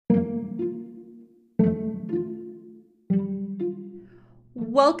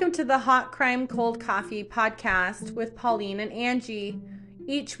Welcome to the Hot Crime Cold Coffee podcast with Pauline and Angie.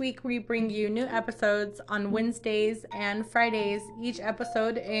 Each week we bring you new episodes on Wednesdays and Fridays. Each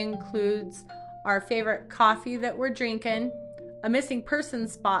episode includes our favorite coffee that we're drinking, a missing person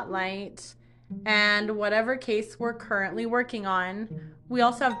spotlight, and whatever case we're currently working on. We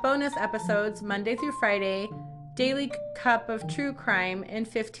also have bonus episodes Monday through Friday, daily cup of true crime in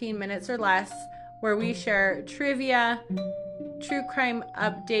 15 minutes or less, where we share trivia, true crime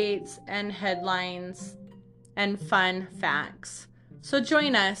updates, and headlines, and fun facts. So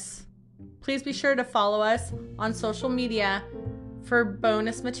join us. Please be sure to follow us on social media for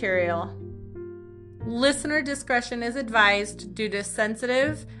bonus material. Listener discretion is advised due to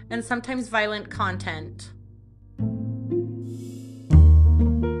sensitive and sometimes violent content.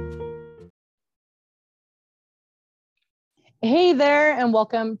 Hey there, and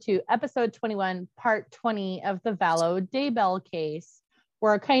welcome to episode 21, part 20 of the Vallow Daybell case.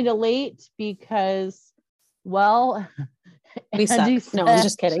 We're kind of late because, well, we suck. No, I'm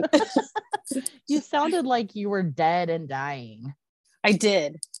just kidding. You sounded like you were dead and dying. I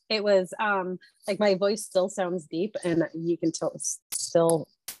did. It was like my voice still sounds deep, and you can still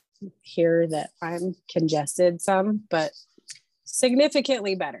hear that I'm congested some, but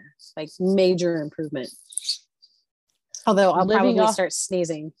significantly better, like major improvement. Although I'll probably start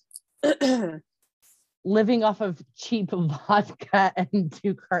sneezing. Living off of cheap vodka and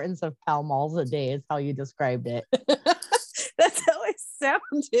 2 cartons of Pall Malls a day is how you described it. That's how it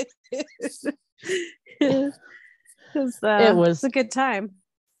sounded. It was a good time.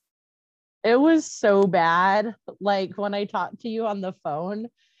 It was so bad. Like when I talked to you on the phone,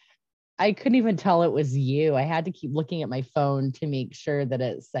 I couldn't even tell it was you. I had to keep looking at my phone to make sure that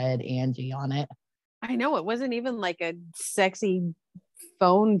it said Angie on it. I know it wasn't even like a sexy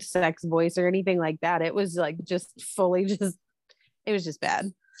phone sex voice or anything like that. It was like just fully it was just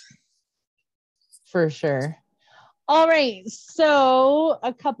bad. For sure. All right. So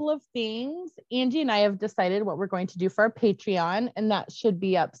a couple of things. Angie and I have decided what we're going to do for our Patreon, and that should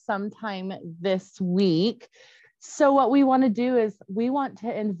be up sometime this week. So what we want to do is we want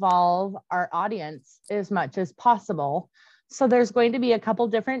to involve our audience as much as possible. So there's going to be a couple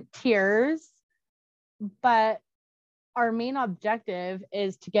different tiers, but our main objective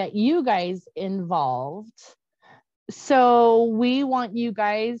is to get you guys involved. So we want you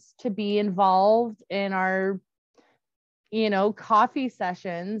guys to be involved in our, coffee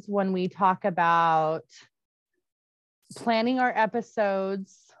sessions when we talk about planning our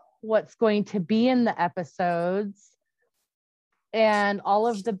episodes, what's going to be in the episodes, and all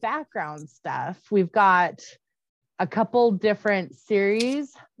of the background stuff. We've got a couple different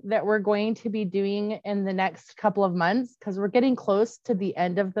series that we're going to be doing in the next couple of months because we're getting close to the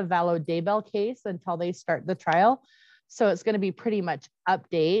end of the Vallow Daybell case until they start the trial. So it's going to be pretty much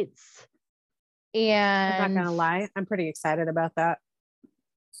updates. And I'm not going to lie, I'm pretty excited about that.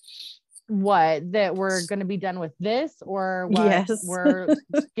 What, that we're going to be done with this, or what we're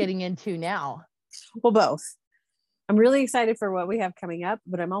getting into now? Well, both. I'm really excited for what we have coming up,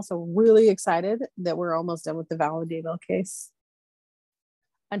 but I'm also really excited that we're almost done with the Vallow Daybell case.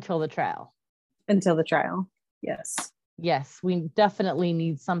 Until the trial. Yes, we definitely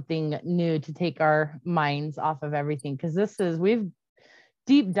need something new to take our minds off of everything, because we've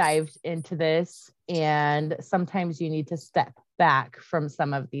deep dived into this, and sometimes you need to step back from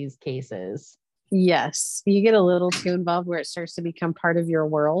some of these cases. Yes, you get a little too involved where it starts to become part of your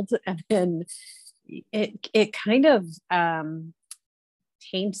world, and then it kind of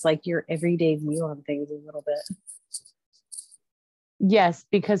taints like your everyday view on things a little bit. Yes,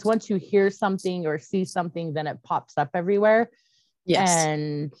 because once you hear something or see something, then it pops up everywhere. Yes.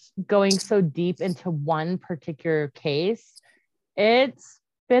 And going so deep into one particular case, it's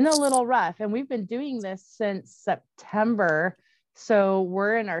been a little rough. And we've been doing this since September. So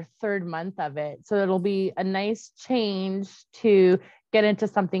we're in our 3rd month of it. So it'll be a nice change to get into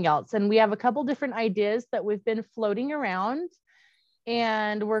something else. And we have a couple different ideas that we've been floating around,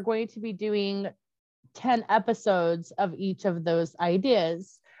 and we're going to be doing 10 episodes of each of those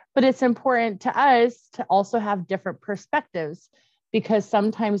ideas. But it's important to us to also have different perspectives, because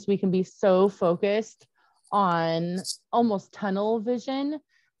sometimes we can be so focused on almost tunnel vision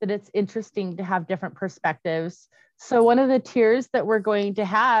that it's interesting to have different perspectives. So one of the tiers that we're going to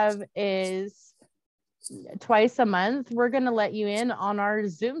have is twice a month, we're going to let you in on our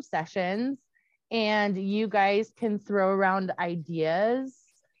Zoom sessions, and you guys can throw around ideas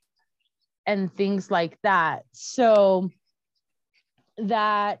and things like that. So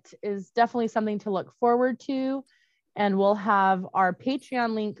that is definitely something to look forward to. And we'll have our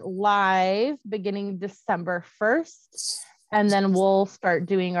Patreon link live beginning December 1st. And then we'll start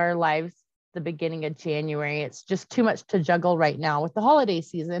doing our lives the beginning of January. It's just too much to juggle right now with the holiday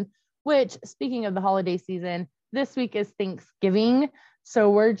season, which, speaking of the holiday season, this week is Thanksgiving.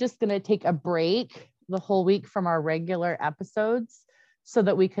 So we're just going to take a break the whole week from our regular episodes so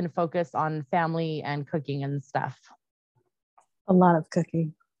that we can focus on family and cooking and stuff. A lot of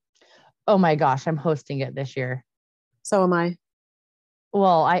cooking. Oh my gosh, I'm hosting it this year. So am I.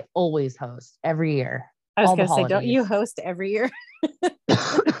 Well, I always host every year. I was going to say, don't you host every year?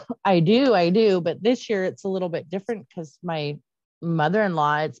 I do. But this year it's a little bit different because my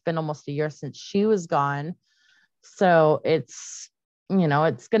mother-in-law, it's been almost a year since she was gone. So it's,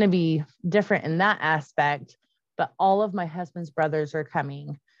 it's going to be different in that aspect. But all of my husband's brothers are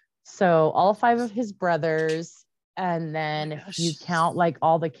coming. So all 5 of his brothers. And then if you count like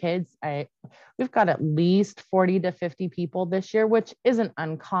all the kids, we've got at least 40 to 50 people this year, which isn't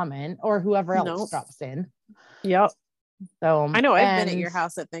uncommon, or whoever else drops in. Yep. So I know I've been at your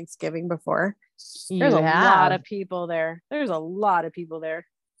house at Thanksgiving before. There's a lot of people there. There's always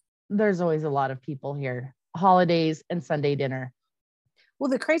a lot of people here. Holidays and Sunday dinner.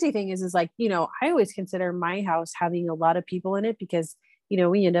 Well, the crazy thing is like, I always consider my house having a lot of people in it because,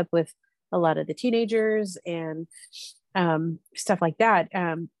 we end up with a lot of the teenagers and stuff like that.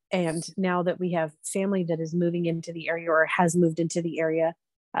 And now that we have family that is moving into the area or has moved into the area,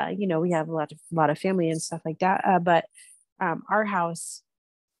 we have a lot of family and stuff like that. But our house,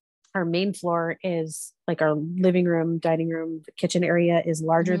 our main floor is like our living room, dining room, kitchen area is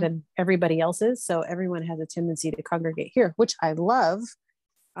larger than everybody else's. So everyone has a tendency to congregate here, which I love.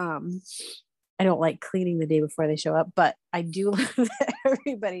 I don't like cleaning the day before they show up, but I do love that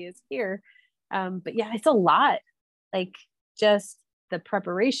everybody is here. But yeah, it's a lot, like just the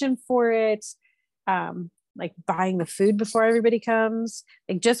preparation for it, like buying the food before everybody comes.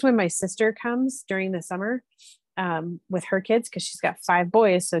 Like just when my sister comes during the summer, with her kids, because she's got 5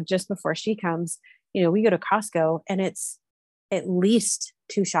 boys. So just before she comes, we go to Costco and it's at least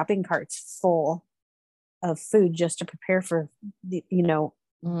 2 shopping carts full of food just to prepare for the,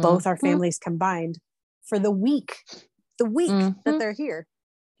 both our families combined for the week that they're here.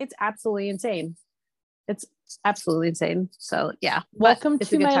 It's absolutely insane. So yeah. Welcome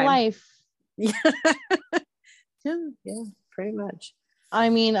to my life. Yeah. Yeah, pretty much. I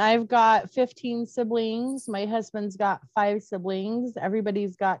mean, I've got 15 siblings. My husband's got 5 siblings.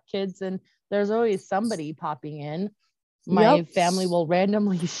 Everybody's got kids and there's always somebody popping in. My family will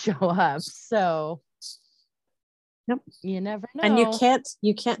randomly show up. So you never know. And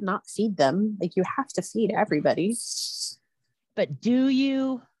you can't not feed them. Like you have to feed everybody. But do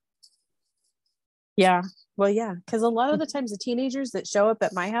you? Yeah. Well, yeah. Because a lot of the times the teenagers that show up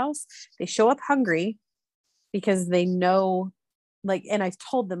at my house, they show up hungry because they know, like, and I've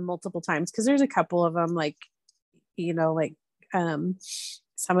told them multiple times, because there's a couple of them, like,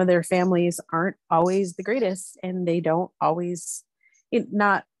 some of their families aren't always the greatest and they don't always, they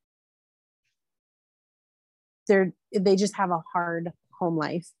just have a hard home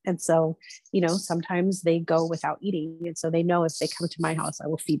life. And so, sometimes they go without eating. And so they know if they come to my house, I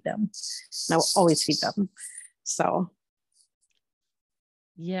will feed them. And I will always feed them. So.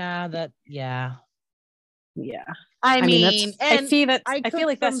 Yeah. I mean and I feel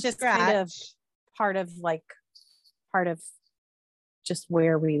like that's just kind of part of just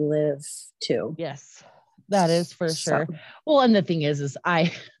where we live too. Yes. That is for sure. Well, and the thing is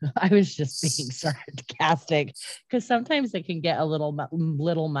I was just being sarcastic because sometimes it can get a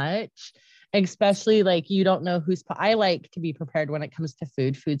little much, especially like you don't know I like to be prepared when it comes to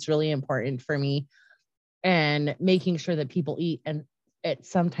food. Food's really important for me and making sure that people eat. And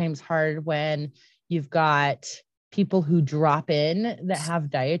it's sometimes hard when you've got people who drop in that have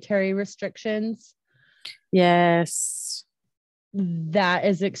dietary restrictions. Yes. That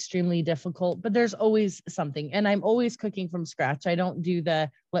is extremely difficult, but there's always something. And I'm always cooking from scratch. I don't do the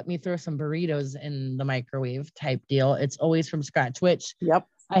let me throw some burritos in the microwave type deal. It's always from scratch, which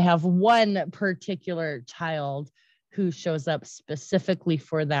I have one particular child who shows up specifically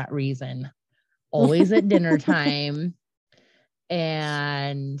for that reason. Always at dinner time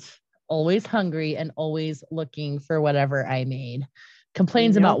and always hungry and always looking for whatever I made.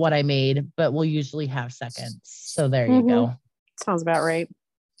 Complains about what I made, but will usually have seconds. So there you go. Sounds about right.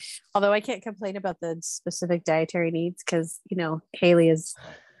 Although I can't complain about the specific dietary needs because, Haley is,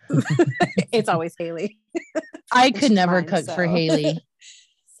 it's always Haley. I could never cook for Haley.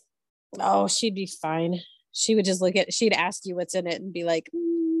 Oh, she'd be fine. She would just she'd ask you what's in it and be like,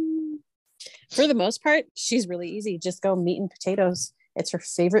 For the most part, she's really easy. Just go meat and potatoes. It's her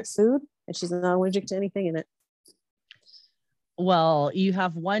favorite food and she's not allergic to anything in it. Well, you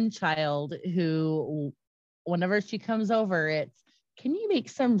have one child who whenever she comes over, it's, can you make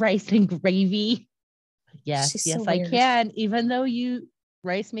some rice and gravy? Yes, She's yes, so I weird. can. Even though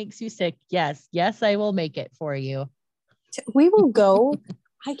rice makes you sick. Yes, yes, I will make it for you. We will go.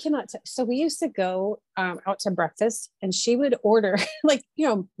 I cannot. So we used to go out to breakfast, and she would order, like,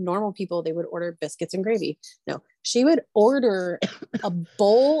 normal people, they would order biscuits and gravy. No, she would order a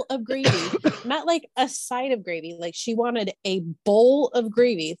bowl of gravy, not like a side of gravy. Like, she wanted a bowl of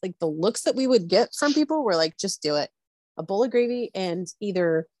gravy. Like, the looks that we would get from people were like, just do it. A bowl of gravy and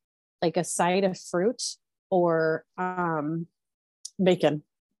either like a side of fruit or bacon.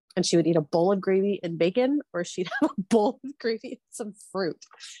 And she would eat a bowl of gravy and bacon, or she'd have a bowl of gravy and some fruit.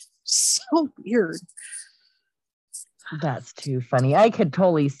 So weird. That's too funny. I could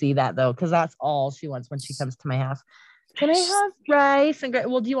totally see that though, because that's all she wants when she comes to my house. Can I have rice and gravy?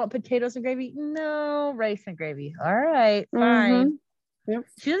 Well, do you want potatoes and gravy? No, rice and gravy. All right, fine. Yep.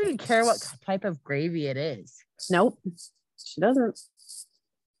 She doesn't even care what type of gravy it is. Nope, she doesn't.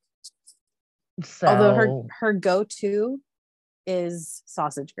 So, although her go-to is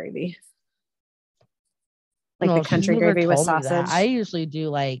sausage gravy, like the country gravy with sausage. I usually do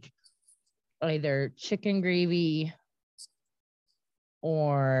like either chicken gravy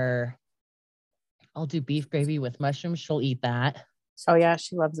or I'll do beef gravy with mushrooms. She'll eat that. Oh yeah,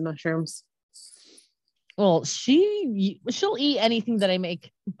 she loves the mushrooms. Well, she'll eat anything that I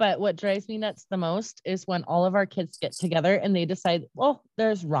make, but what drives me nuts the most is when all of our kids get together and they decide, well,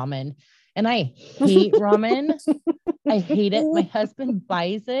 there's ramen. And I hate ramen. I hate it. My husband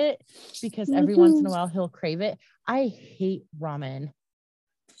buys it because every once in a while he'll crave it. I hate ramen.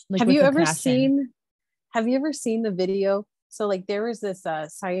 Like, have you ever seen the video? So like there was this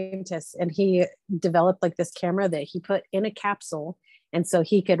scientist, and he developed like this camera that he put in a capsule. And so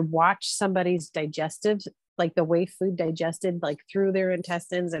he could watch somebody's digestive, like the way food digested, like through their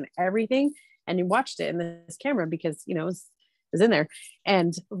intestines and everything. And he watched it in this camera because, it was in there.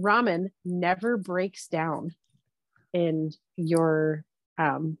 And ramen never breaks down in your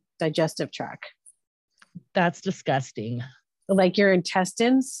digestive tract. That's disgusting. Like your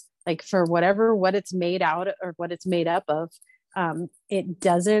intestines, like for what it's made out or what it's made up of, it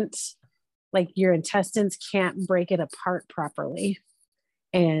doesn't, like your intestines can't break it apart properly.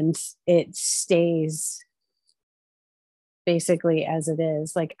 And it stays basically as it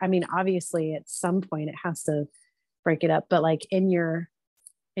is. Like, I mean, obviously at some point it has to break it up, but like in your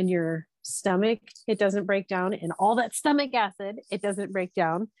stomach, it doesn't break down, and all that stomach acid, it doesn't break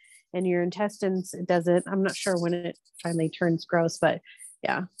down, and your intestines, it doesn't. I'm not sure when it finally turns gross, but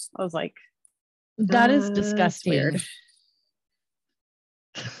yeah, I was like, that is disgusting. Weird.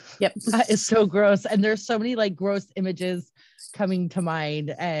 Yep. That is so gross. And there's so many like gross images coming to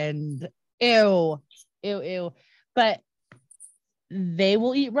mind, and ew. But they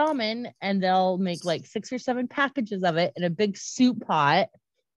will eat ramen and they'll make like 6 or 7 packages of it in a big soup pot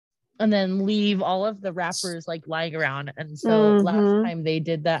and then leave all of the wrappers like lying around. And so last time they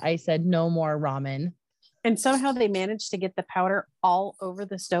did that, I said, no more ramen. And somehow they managed to get the powder all over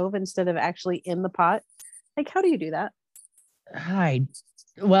the stove instead of actually in the pot. Like, how do you do that?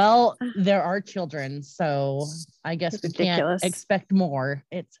 Well, there are children, so I guess it's we ridiculous. Can't expect more.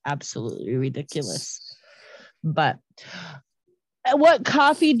 It's absolutely ridiculous. But what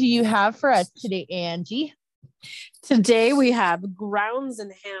coffee do you have for us today, Angie? Today we have Grounds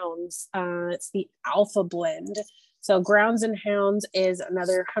and Hounds. It's the Alpha Blend. So Grounds and Hounds is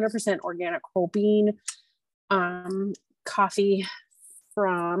another 100% organic whole bean coffee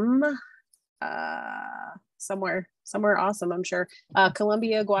from somewhere awesome, I'm sure.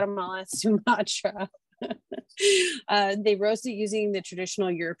 Colombia, Guatemala, Sumatra. They roast it using the traditional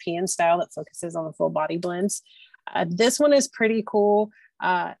European style that focuses on the full body blends. This one is pretty cool.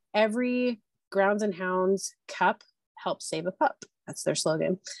 Every Grounds and Hounds cup helps save a pup. That's their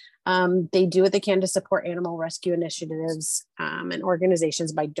slogan. They do what they can to support animal rescue initiatives and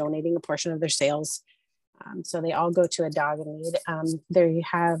organizations by donating a portion of their sales. So they all go to a dog in need. There you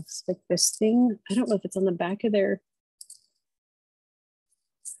have like this thing. I don't know if it's on the back of their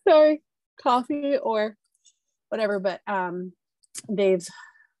coffee or whatever, but they've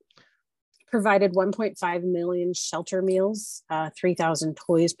provided 1.5 million shelter meals, 3,000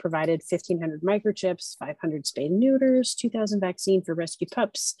 toys provided, 1,500 microchips, 500 spay and neuters, 2,000 vaccine for rescue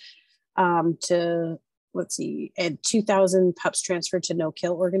pups, and 2,000 pups transferred to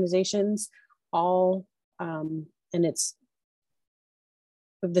no-kill organizations, all, and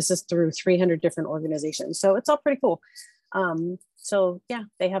this is through 300 different organizations. So it's all pretty cool. So yeah,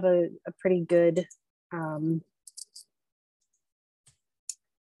 they have a pretty good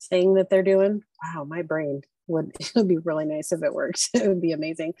thing that they're doing. Wow, my brain it would be really nice if it worked. It would be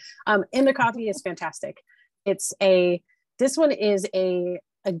amazing. And the coffee is fantastic. This one is a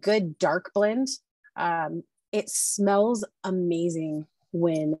good dark blend. It smells amazing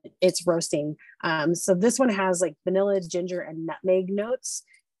when it's roasting. So this one has like vanilla, ginger, and nutmeg notes.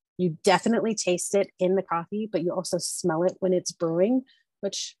 You definitely taste it in the coffee, but you also smell it when it's brewing,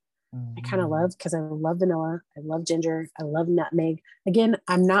 which I kind of love because I love vanilla. I love ginger. I love nutmeg. Again,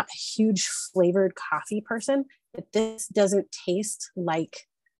 I'm not a huge flavored coffee person, but this doesn't taste like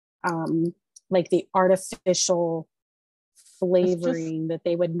the artificial flavoring that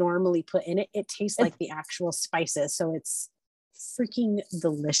they would normally put in it. It tastes like the actual spices. So it's freaking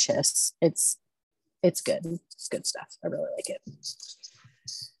delicious. It's good. It's good stuff. I really like it.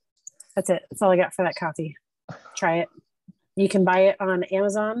 That's it. That's all I got for that coffee. Try it. You can buy it on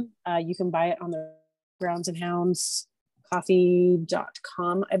Amazon. You can buy it on the Grounds and Hounds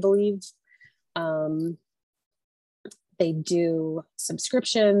coffee.com, I believe. They do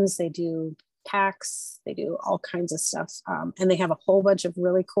subscriptions, they do packs, they do all kinds of stuff. And they have a whole bunch of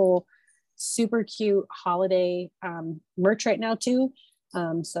really cool, super cute holiday merch right now too.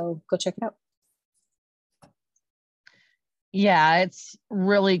 So go check it out. Yeah, it's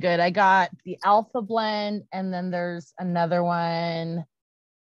really good. I got the Alpha blend, and then there's another one.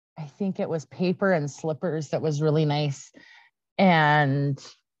 I think it was Paper and Slippers that was really nice and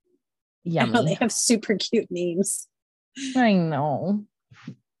yummy. Oh, they have super cute names. I know.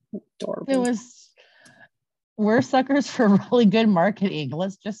 Adorable. We're suckers for really good marketing.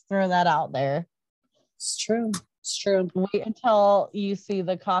 Let's just throw that out there. It's true. It's true. Wait until you see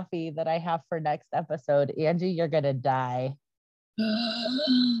the coffee that I have for next episode. Angie, you're gonna die.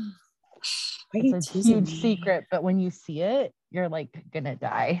 It's a huge secret, but when you see it, you're like gonna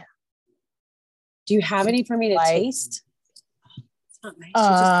die. Do you have any for me to taste? It's not nice.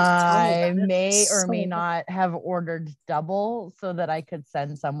 I may or may not have ordered double so that I could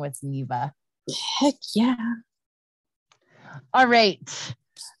send some with Neva. Heck yeah. All right.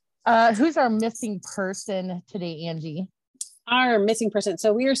 Who's our missing person today, Angie? Our missing person.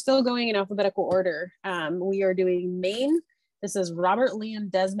 So we are still going in alphabetical order. We are doing Maine. This is Robert Leon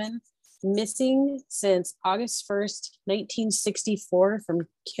Desmond, missing since August 1st, 1964 from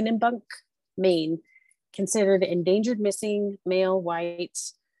Kennebunk, Maine. Considered endangered missing, male, white.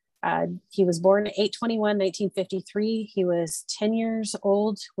 He was born 8/21, 1953. He was 10 years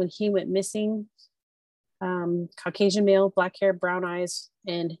old when he went missing. Caucasian male, black hair, brown eyes,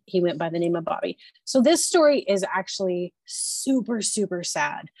 and he went by the name of Bobby. So this story is actually super, super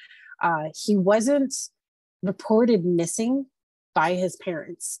sad. He wasn't reported missing by his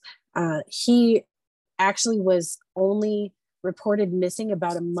parents. He actually was only reported missing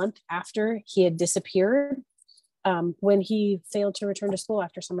about a month after he had disappeared, when he failed to return to school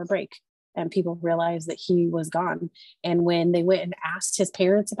after summer break. And people realized that he was gone. And when they went and asked his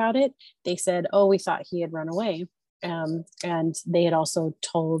parents about it, they said, oh, we thought he had run away. And they had also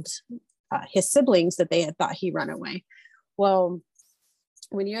told his siblings that they had thought he run away. Well,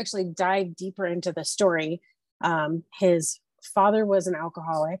 when you actually dive deeper into the story, his father was an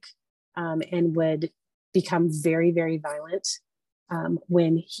alcoholic, and would become very, very violent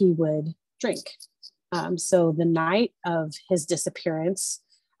when he would drink. So the night of his disappearance,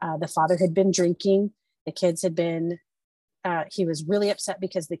 the father had been drinking. The kids had been, he was really upset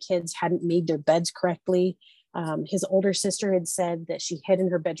because the kids hadn't made their beds correctly. His older sister had said that she hid in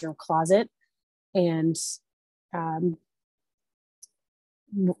her bedroom closet and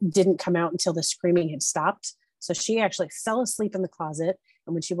didn't come out until the screaming had stopped. So she actually fell asleep in the closet.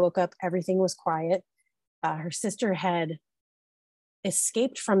 And when she woke up, everything was quiet. Her sister had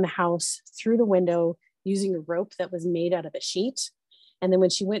escaped from the house through the window using a rope that was made out of a sheet. And then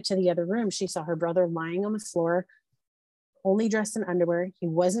when she went to the other room, she saw her brother lying on the floor, only dressed in underwear. He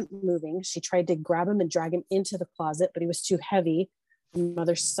wasn't moving. She tried to grab him and drag him into the closet, but he was too heavy. The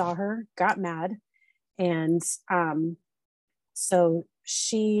mother saw her, got mad. And so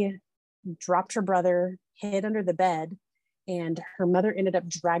she dropped her brother, hid under the bed, and her mother ended up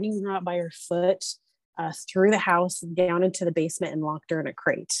dragging her out by her foot through the house, down into the basement, and locked her in a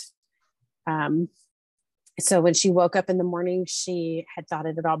crate. So when she woke up in the morning, she had thought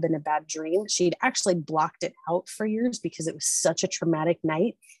it had all been a bad dream. She'd actually blocked it out for years because it was such a traumatic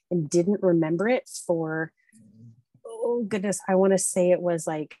night and didn't remember it for, oh goodness, I want to say it was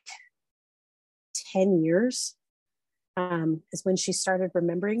like 10 years is when she started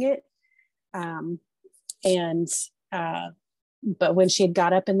remembering it. But when she had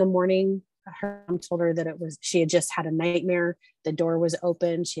got up in the morning, her mom told her that she had just had a nightmare. The door was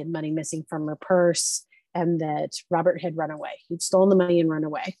open. She had money missing from her purse, and that Robert had run away. He'd stolen the money and run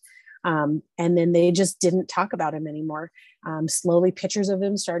away. And then they just didn't talk about him anymore. Slowly, pictures of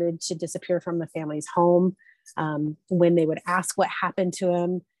him started to disappear from the family's home. When they would ask what happened to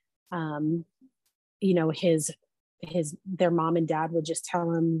him, you know, their mom and dad would just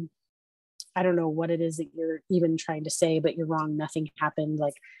tell him, I don't know what it is that you're even trying to say, but you're wrong. Nothing happened.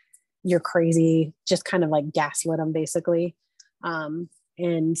 Like, you're crazy. Just kind of like gaslit him basically.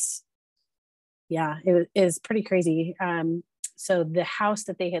 And yeah, it is pretty crazy. So the house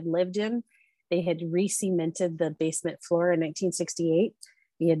that they had lived in, they had re-cemented the basement floor in 1968.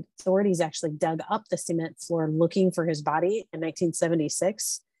 The authorities actually dug up the cement floor looking for his body in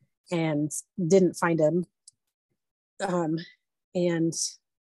 1976 and didn't find him.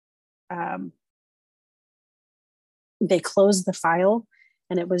 They closed the file,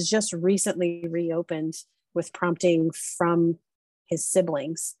 and it was just recently reopened with prompting from his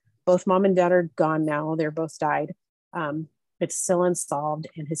siblings. Both mom and dad are gone now. They're both died. It's still unsolved,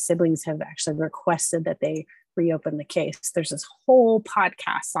 and his siblings have actually requested that they reopen the case. There's this whole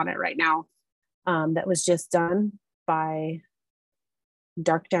podcast on it right now that was just done by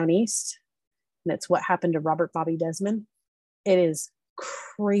Dark Down East, and it's what happened to Robert Bobby Desmond. It is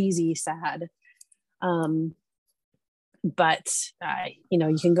crazy sad. But you know,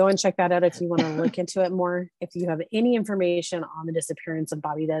 you can go and check that out if you want to look into it more. If you have any information on the disappearance of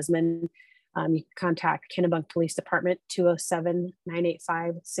Bobby Desmond, you can contact Kennebunk Police Department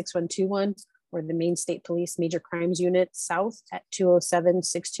 207-985-6121, or the Maine State Police Major Crimes Unit South at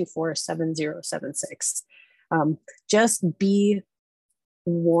 207-624-7076. Just be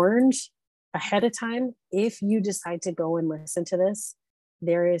warned ahead of time. If you decide to go and listen to this,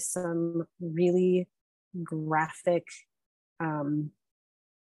 there is some really graphic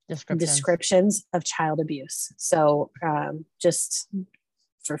descriptions of child abuse. So just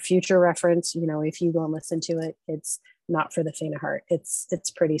for future reference, you know, if you go and listen to it, it's not for the faint of heart. It's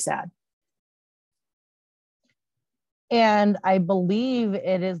pretty sad. And I believe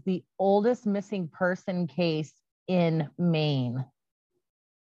it is the oldest missing person case in Maine.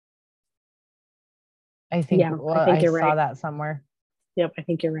 I think, yeah, well, I think you're saw right. that somewhere. Yep, I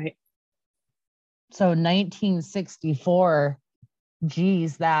think you're right. So 1964,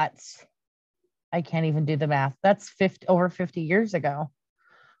 geez, that's, I can't even do the math. That's over 50 years ago.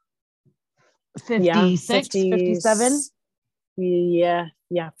 56, 57? Yeah,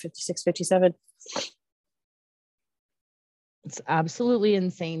 56, 57. It's absolutely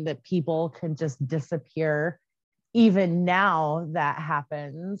insane that people can just disappear. Even now that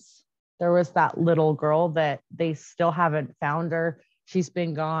happens. There was that little girl that they still haven't found her. She's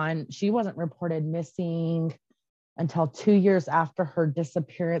been gone. She wasn't reported missing until 2 years after her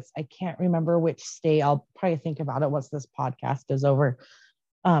disappearance. I can't remember which state. I'll probably think about it once this podcast is over.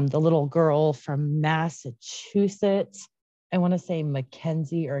 The little girl from Massachusetts. I want to say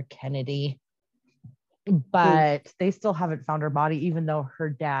Mackenzie or Kennedy. But they still haven't found her body, even though her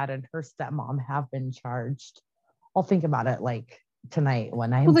dad and her stepmom have been charged. I'll think about it like tonight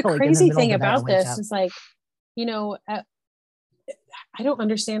when I'm the like crazy in the thing of the night, about this is, like, you know, I don't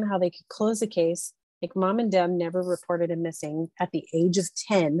understand how they could close the case. Like, mom and dad never reported him missing. At the age of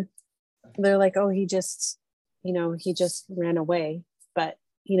 10, they're like, oh, he just ran away. But,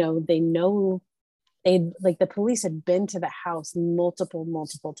 you know, the police had been to the house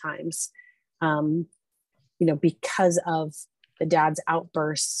multiple times, you know, because of the dad's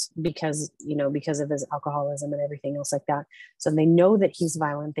outbursts, because of his alcoholism and everything else like that. So they know that he's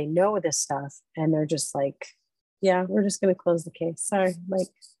violent. They know this stuff. And they're just like, yeah, we're just going to close the case. Sorry. Like,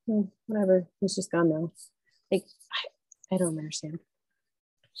 whatever. He's just gone now. Like, I don't understand.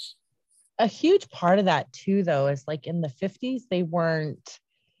 A huge part of that too, though, is like in the 50s, they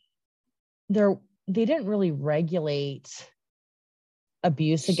didn't really regulate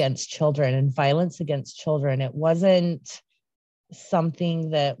abuse against children and violence against children. It wasn't something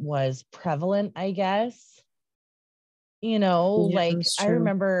that was prevalent, I guess. You know, Yeah, like I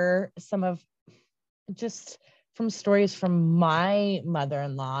remember some of just from stories from my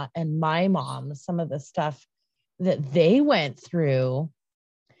mother-in-law and my mom, some of the stuff that they went through,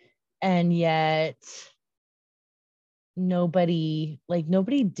 and yet nobody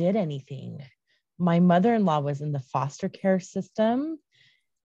did anything. My mother-in-law was in the foster care system,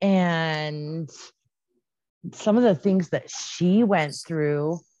 and some of the things that she went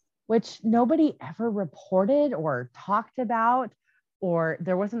through, which nobody ever reported or talked about, or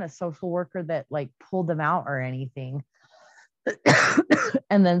there wasn't a social worker that like pulled them out or anything.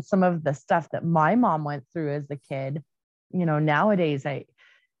 And then some of the stuff that my mom went through as a kid, you know, nowadays I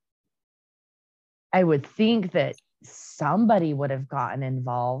would think that somebody would have gotten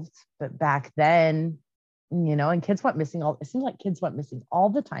involved, but back then, you know, and kids went missing it seemed like kids went missing all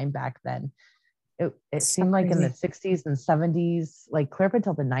the time back then. It seemed like in the 60s and 70s, like clear up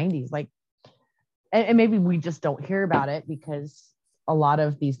until the 90s, like and maybe we just don't hear about it because a lot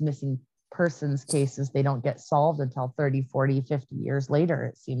of these missing persons cases, they don't get solved until 30, 40, 50 years later,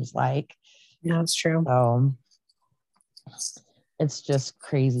 it seems like. Yeah, that's true. So it's just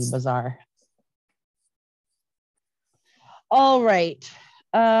crazy bizarre. All right.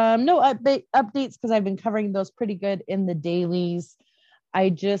 No updates because I've been covering those pretty good in the dailies. I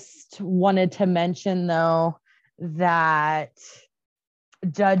just wanted to mention though that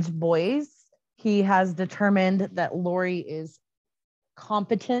Judge Boyce, he has determined that Lori is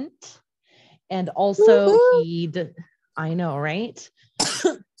competent, and also I know, right?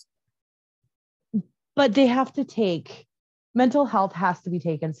 But they have to take, mental health has to be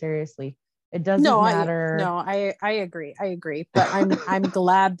taken seriously. It doesn't matter. I agree. But I'm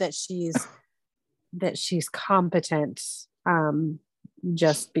glad that she's competent.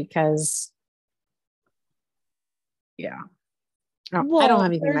 Just because, yeah. Oh, I don't have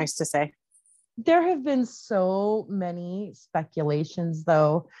anything nice to say. There have been so many speculations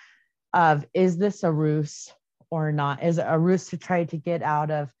though of, is this a ruse or not? Is it a ruse to try to get out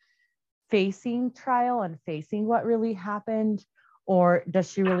of facing trial and facing what really happened? Or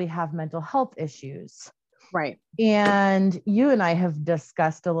does she really have mental health issues? Right. And you and I have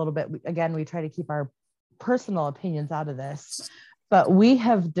discussed a little bit. Again, we try to keep our personal opinions out of this, but we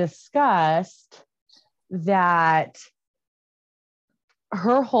have discussed that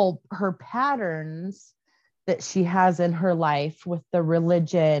her patterns that she has in her life with the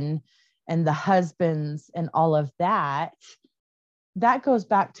religion and the husbands and all of that goes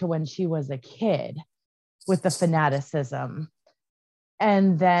back to when she was a kid with the fanaticism.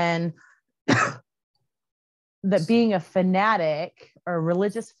 And then that being a fanatic or a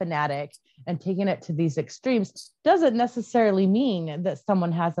religious fanatic and taking it to these extremes doesn't necessarily mean that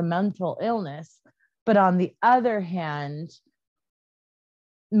someone has a mental illness. But on the other hand,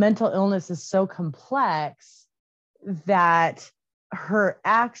 mental illness is so complex that her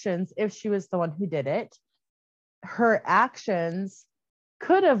actions, if she was the one who did it, her actions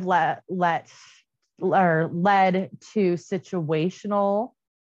could have led to situational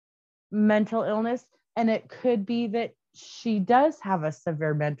mental illness. And it could be that she does have a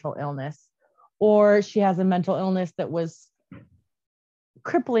severe mental illness, or she has a mental illness that was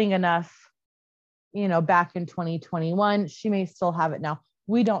crippling enough, back in 2021. She may still have it now.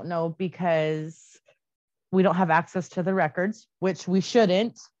 We don't know because we don't have access to the records, which we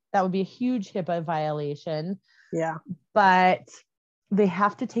shouldn't. That would be a huge HIPAA violation. Yeah. But they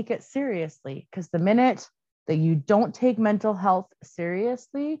have to take it seriously, because the minute that you don't take mental health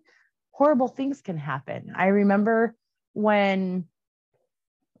seriously, horrible things can happen. I remember when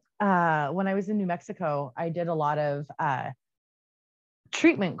I was in New Mexico, I did a lot of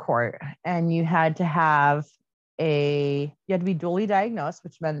treatment court, and you had to be dually diagnosed,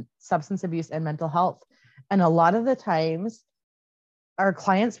 which meant substance abuse and mental health. And a lot of the times our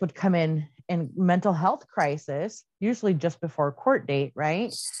clients would come in mental health crisis, usually just before court date,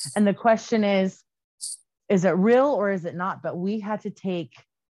 right? And the question is it real or is it not? But we had to take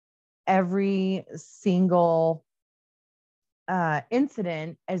every single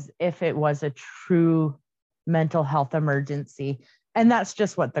incident as if it was a true mental health emergency. And that's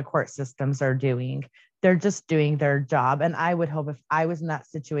just what the court systems are doing. They're just doing their job. And I would hope if I was in that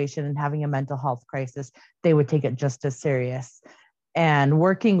situation and having a mental health crisis, they would take it just as serious. And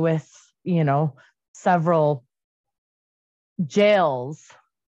working with, several jails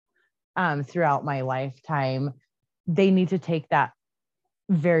throughout my lifetime, they need to take that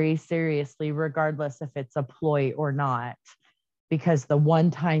very seriously, regardless if it's a ploy or not, because the one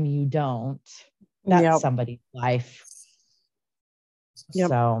time you don't, that's somebody's life. Yep.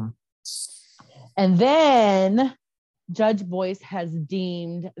 So, and then Judge Boyce has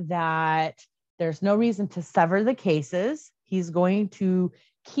deemed that there's no reason to sever the cases. He's going to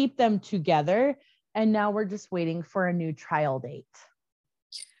keep them together. And now we're just waiting for a new trial date.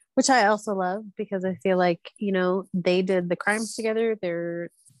 Which I also love, because I feel like, they did the crimes together.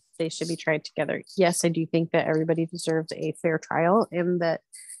 They should be tried together. Yes, I do think that everybody deserves a fair trial, and that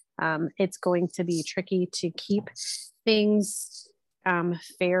it's going to be tricky to keep things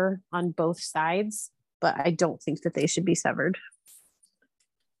fair on both sides, but I don't think that they should be severed.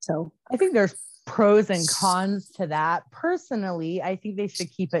 So I think there's pros and cons to that. Personally, I think they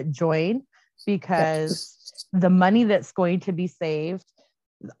should keep it joined, because the money that's going to be saved,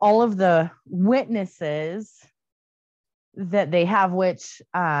 all of the witnesses that they have, which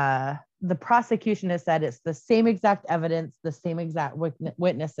the prosecution has said it's the same exact evidence, the same exact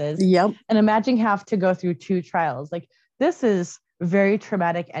witnesses. Yep. And imagine have to go through 2 trials. Like, this is very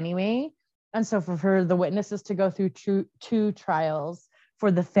traumatic anyway. And so for the witnesses to go through two trials, for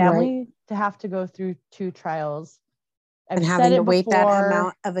the family to have to go through 2 trials. I've and said having it to wait that before.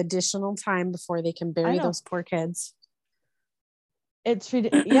 amount of additional time before they can bury those poor kids. It's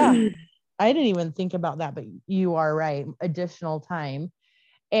yeah. I didn't even think about that, but you are right. Additional time.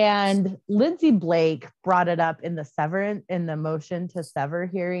 And Lindsay Blake brought it up in the motion to sever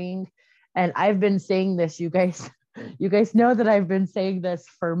hearing. And I've been saying this, you guys know that I've been saying this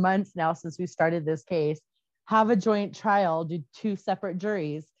for months now since we started this case. Have a joint trial, do 2 separate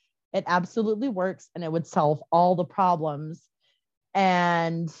juries. It absolutely works, and it would solve all the problems.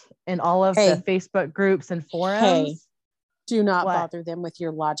 And in all of the Facebook groups and forums, do not bother them with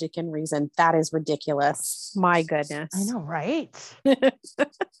your logic and reason. That is ridiculous. My goodness. I know, right?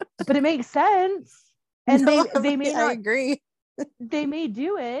 But it makes sense. And they may not. I agree. They may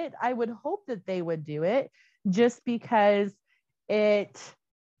do it. I would hope that they would do it, just because it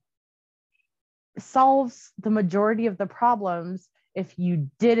solves the majority of the problems if you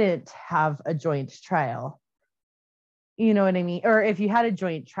didn't have a joint trial. You know what I mean? Or if you had a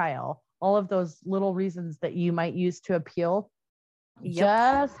joint trial, all of those little reasons that you might use to appeal,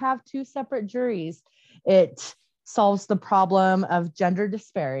 just have 2 separate juries. It solves the problem of gender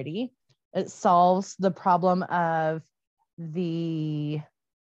disparity. It solves the problem of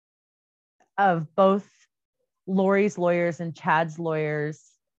both Lori's lawyers and Chad's lawyers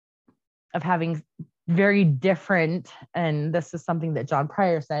of having very different, and this is something that John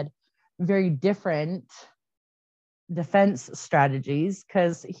Pryor said, very different defense strategies,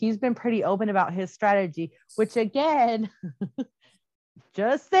 because he's been pretty open about his strategy, which again,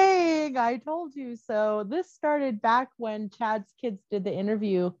 just saying, I told you so. This started back when Chad's kids did the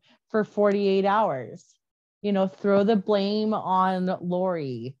interview for 48 hours. Throw the blame on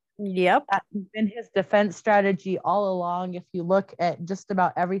Lori. Yep. That's been his defense strategy all along. If you look at just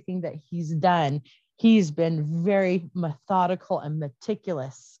about everything that he's done, he's been very methodical and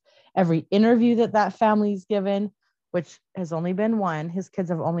meticulous. Every interview that family's given, which has only been one, his kids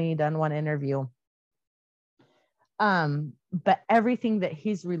have only done one interview. But everything that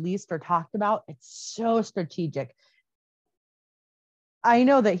he's released or talked about, it's so strategic. I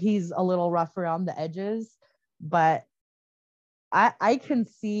know that he's a little rough around the edges, but I can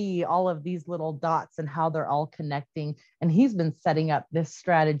see all of these little dots and how they're all connecting. And he's been setting up this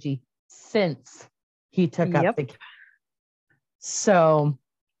strategy since he took up the case. So.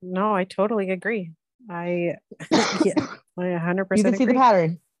 No, I totally agree. I 100% You can see the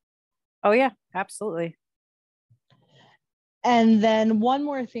pattern. Oh, yeah, absolutely. And then one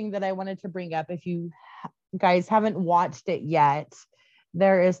more thing that I wanted to bring up, if you guys haven't watched it yet,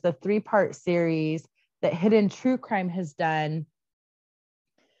 there is the 3-part series that Hidden True Crime has done.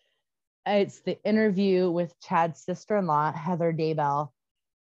 It's the interview with Chad's sister-in-law, Heather Daybell.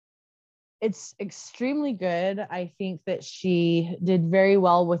 It's extremely good. I think that she did very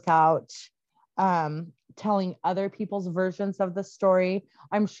well without telling other people's versions of the story.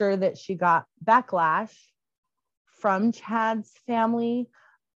 I'm sure that she got backlash from Chad's family,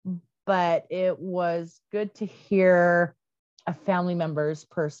 but it was good to hear a family member's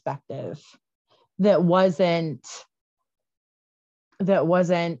perspective that wasn't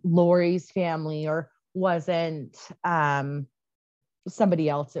Lori's family or wasn't somebody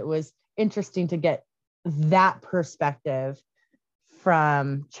else. It was interesting to get that perspective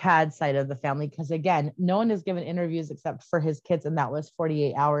from Chad's side of the family, because again, no one has given interviews except for his kids, and that was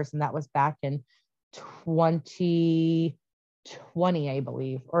 48 hours, and that was back in 2020, I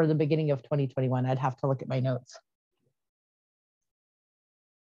believe, or the beginning of 2021. I'd have to look at my notes.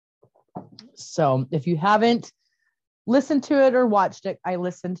 So if you haven't listened to it or watched it, I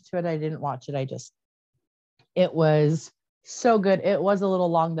listened to it. I didn't watch it. It was so good. It was a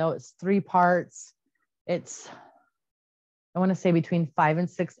little long though. It's 3 parts. It's, I want to say between 5 and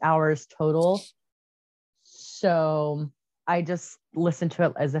 6 hours total. So I just listened to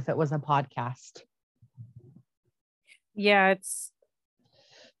it as if it was a podcast. Yeah,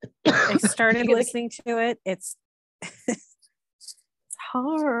 I started listening to it. It's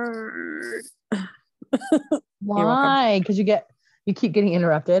hard. Why? Because you keep getting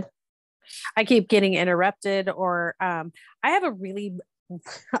interrupted. I keep getting interrupted, or I have a really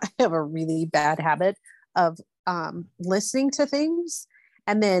bad habit of listening to things,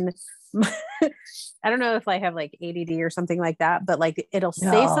 and then I don't know if I have like ADD or something like that, but like it'll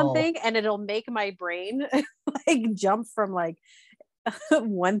say something and it'll make my brain like jump from like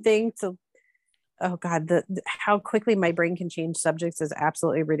one thing to, oh God, how quickly my brain can change subjects is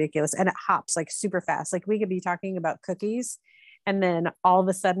absolutely ridiculous. And it hops like super fast. Like we could be talking about cookies, and then all of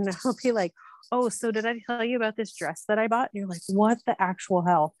a sudden I'll be like, oh, so did I tell you about this dress that I bought? And you're like, what the actual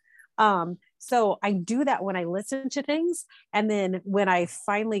hell? So I do that when I listen to things. And then when I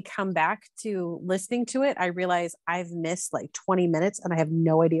finally come back to listening to it, I realize I've missed like 20 minutes and I have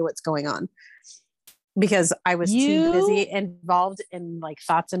no idea what's going on because I was too busy involved in like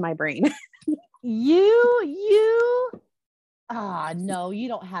thoughts in my brain. No, you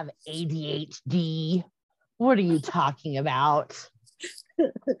don't have ADHD. What are you talking about?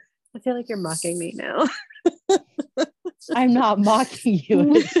 I feel like you're mocking me now. I'm not mocking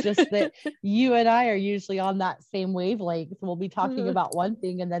you. It's just that you and I are usually on that same wavelength. We'll be talking about one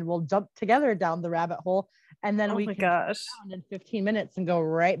thing and then we'll jump together down the rabbit hole. And then we can turn around in 15 minutes and go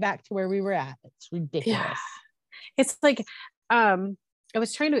right back to where we were at. It's ridiculous. Yeah. It's like, I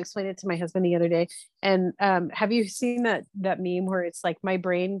was trying to explain it to my husband the other day. And have you seen that meme where it's like my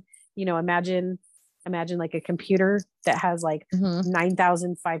brain, imagine like a computer that has like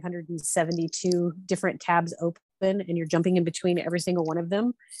 9,572 different tabs open and you're jumping in between every single one of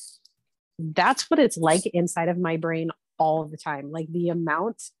them. That's what it's like inside of my brain all the time. Like the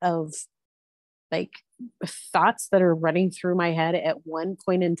amount of like thoughts that are running through my head at one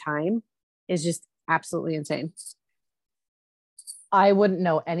point in time is just absolutely insane. I wouldn't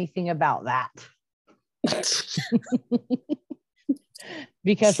know anything about that.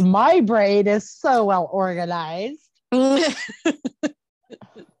 Because my brain is so well organized. I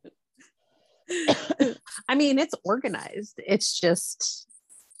mean, it's organized. It's just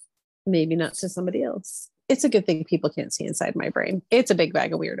maybe not to somebody else. It's a good thing people can't see inside my brain. It's a big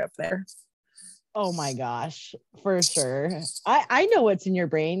bag of weird up there. Oh my gosh, for sure. I know what's in your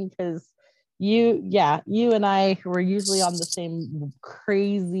brain because you and I were usually on the same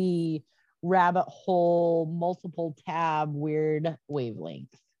crazy rabbit hole, multiple tab, weird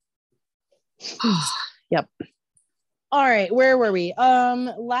wavelength. Yep. All right, where were we?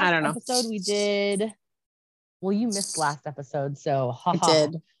 Last episode we did. Well, you missed last episode, so I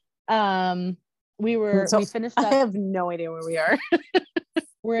did. We finished up. I have no idea where we are.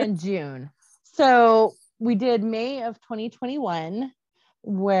 We're in June. So we did May of 2021,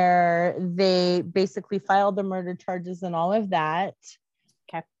 where they basically filed the murder charges and all of that.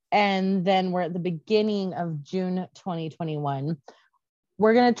 Okay. And then we're at the beginning of June 2021.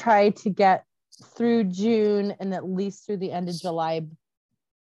 We're going to try to get through June and at least through the end of July.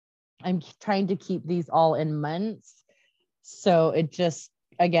 I'm trying to keep these all in months. So it just,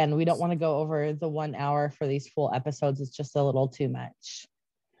 again, we don't want to go over the 1 hour for these full episodes. It's just a little too much.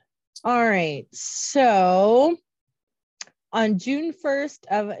 All right. So on June 1st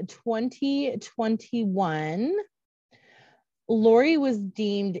of 2021, Lori was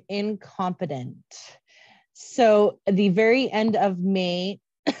deemed incompetent. So at the very end of May,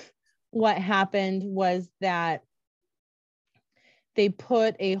 what happened was that they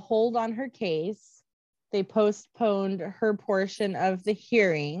put a hold on her case. They postponed her portion of the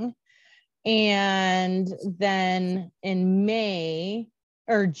hearing. And then in June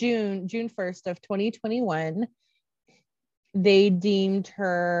 1st of 2021, they deemed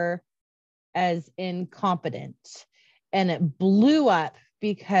her as incompetent. And it blew up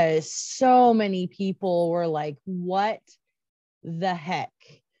because so many people were like, what the heck?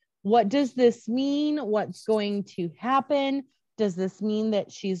 What does this mean? What's going to happen? Does this mean that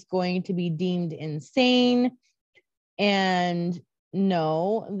she's going to be deemed insane? And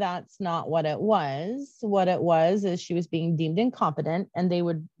no, that's not what it was. What it was is she was being deemed incompetent, and they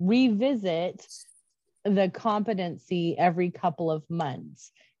would revisit the competency every couple of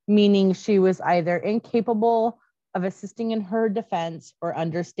months, meaning she was either incapable of assisting in her defense or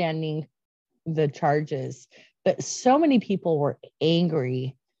understanding the charges. But so many people were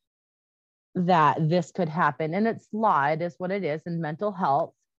angry that this could happen. And it's law, it is what it is. And mental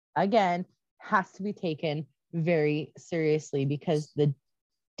health, again, has to be taken very seriously, because the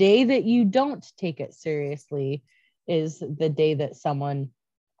day that you don't take it seriously is the day that someone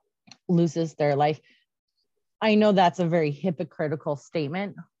loses their life. I know that's a very hypocritical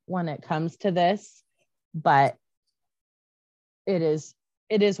statement when it comes to this, but it is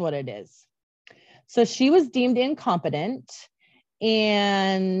what it is. So she was deemed incompetent,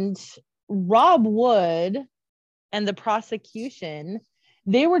 and Rob Wood and the prosecution,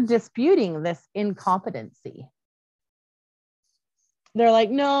 they were disputing this incompetency. They're like,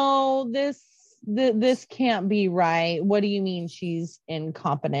 no, this can't be right. What do you mean she's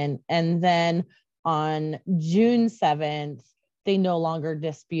incompetent? And then on June 7th, they no longer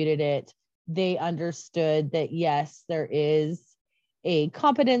disputed it. They understood that, yes, there is a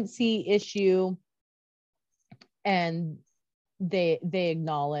competency issue, and they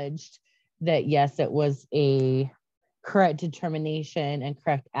acknowledged that, yes, it was a correct determination and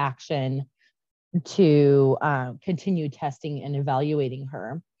correct action to continue testing and evaluating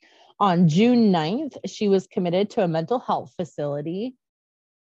her. On June 9th, she was committed to a mental health facility.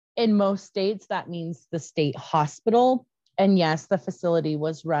 In most states, that means the state hospital. And yes, the facility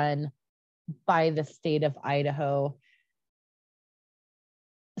was run by the state of Idaho.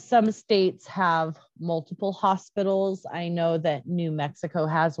 Some states have multiple hospitals. I know that New Mexico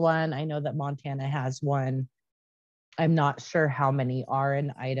has one. I know that Montana has one. I'm not sure how many are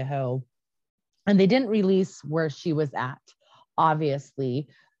in Idaho. And they didn't release where she was at, obviously,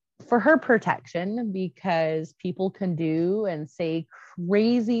 for her protection, because people can do and say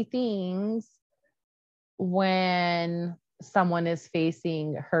crazy things when someone is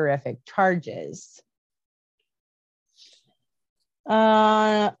facing horrific charges.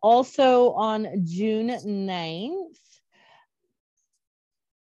 Also on June 9th,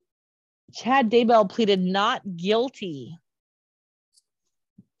 Chad Daybell pleaded not guilty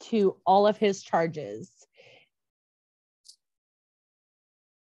to all of his charges.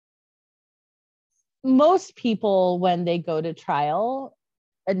 Most people, when they go to trial,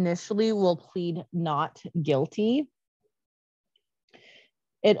 initially will plead not guilty.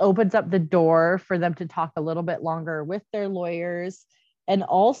 It opens up the door for them to talk a little bit longer with their lawyers, and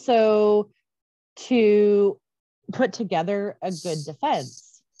also to put together a good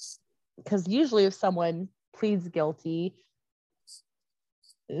defense. Because usually if someone pleads guilty,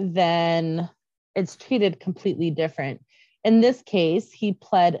 then it's treated completely different. In this case, he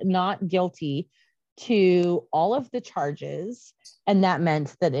pled not guilty to all of the charges, and that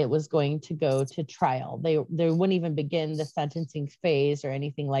meant that it was going to go to trial. They wouldn't even begin the sentencing phase or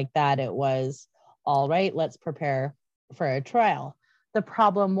anything like that. It was, all right, let's prepare for a trial. The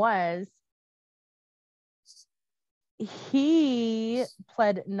problem was he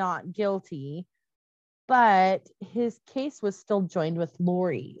pled not guilty, but his case was still joined with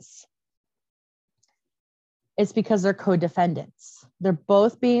Lori's. It's because they're co-defendants. They're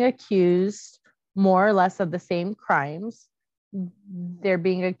both being accused more or less of the same crimes. They're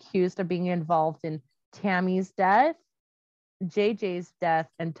being accused of being involved in Tammy's death, JJ's death,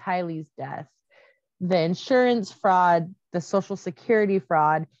 and Tylee's death. The insurance fraud, the Social Security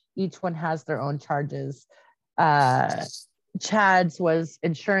fraud, each one has their own charges. Chad's was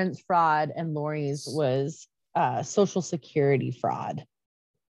insurance fraud and Lori's was Social Security fraud.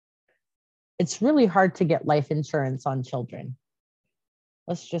 It's really hard to get life insurance on children.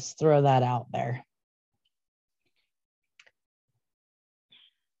 Let's just throw that out there.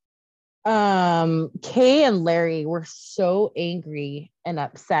 Kay and Larry were so angry and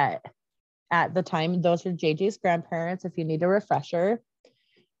upset at the time. Those are JJ's grandparents, if you need a refresher.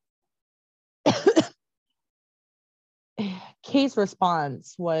 Kay's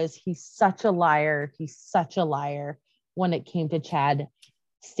response was, he's such a liar. He's such a liar, when it came to Chad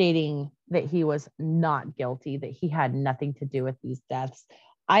stating that he was not guilty, that he had nothing to do with these deaths.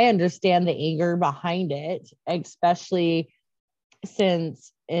 I understand the anger behind it, especially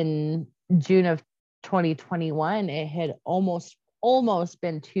since in June of 2021, it had almost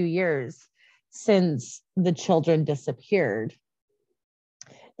been 2 years since the children disappeared.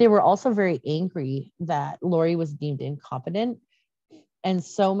 They were also very angry that Lori was deemed incompetent. And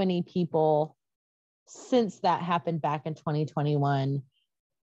so many people, since that happened back in 2021,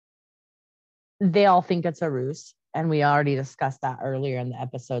 they all think it's a ruse. And we already discussed that earlier in the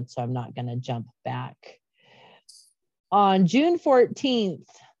episode, so I'm not going to jump back. On June 14th,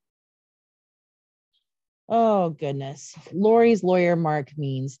 oh goodness, Lori's lawyer, Mark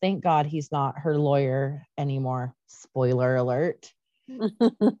Means, thank God he's not her lawyer anymore. Spoiler alert.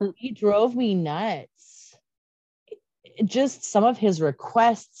 He drove me nuts. Just some of his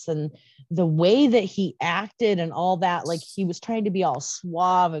requests and the way that he acted and all that, like he was trying to be all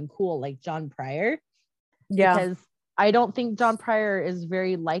suave and cool like John Pryor. Yeah. Because I don't think John Pryor is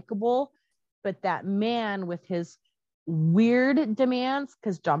very likable, but that man with his weird demands,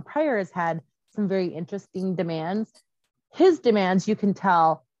 because John Pryor has had some very interesting demands. His demands, you can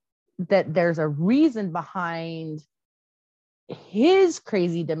tell that there's a reason behind his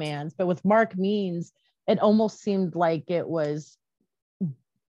crazy demands, but with Mark Means, it almost seemed like it was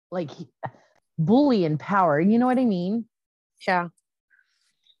like bully and power. You know what I mean? Yeah.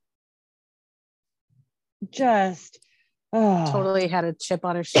 Just totally had a chip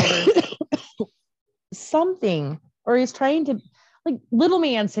on his shoulder. Something, or he's trying to, like, little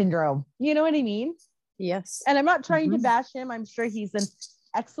man syndrome. You know what I mean? Yes. And I'm not trying to bash him. I'm sure he's an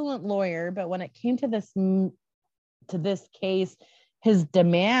excellent lawyer, but when it came to this case, his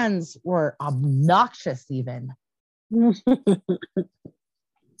demands were obnoxious even. Don't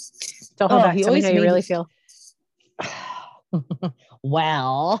hold back. Tell me how you really feel.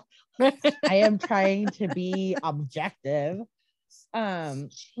 Well, I am trying to be objective.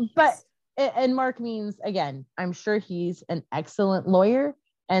 But and Mark Means, again, I'm sure he's an excellent lawyer,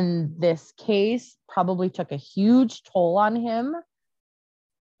 and this case probably took a huge toll on him.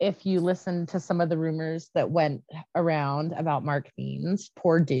 If you listen to some of the rumors that went around about Mark Means,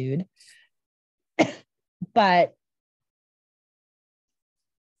 poor dude. But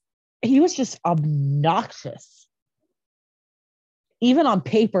he was just obnoxious. Even on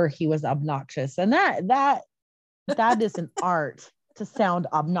paper, he was obnoxious. And that is an art, to sound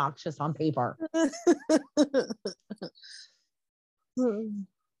obnoxious on paper.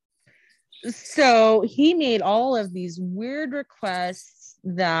 So he made all of these weird requests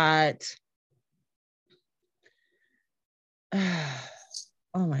that, oh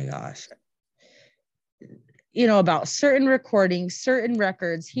my gosh, about certain recordings, certain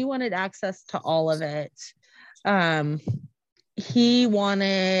records. He wanted access to all of it. He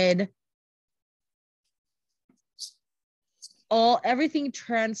wanted everything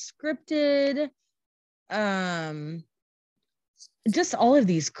transcripted. Just all of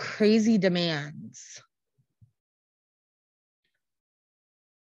these crazy demands.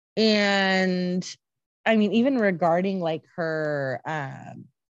 And I mean, even regarding like her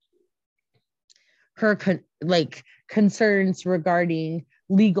concerns regarding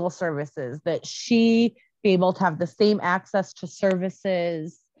legal services, that she be able to have the same access to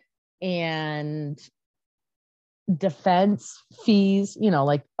services and defense fees,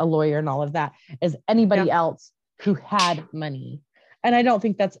 like a lawyer and all of that, as anybody else who had money. And I don't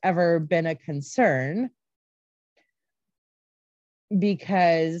think that's ever been a concern,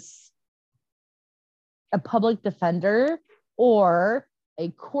 because a public defender or a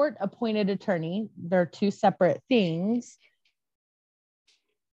court-appointed attorney, they're two separate things.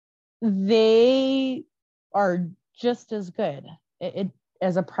 They are just as good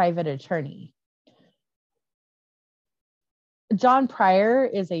as a private attorney. John Pryor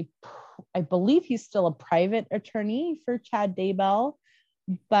is I believe he's still a private attorney for Chad Daybell,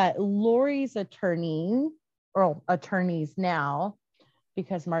 but Lori's attorney, or attorneys now,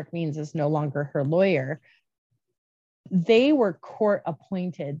 because Mark Means is no longer her lawyer, they were court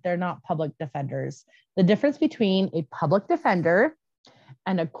appointed. They're not public defenders. The difference between a public defender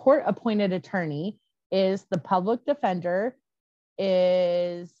and a court appointed attorney is the public defender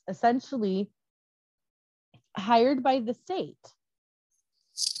is essentially hired by the state.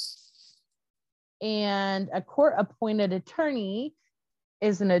 And a court appointed attorney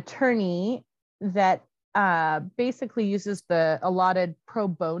is an attorney that basically uses the allotted pro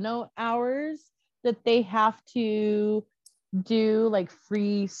bono hours that they have to do, like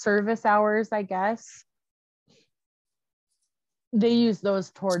free service hours, I guess. They use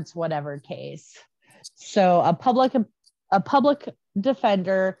those towards whatever case. So a public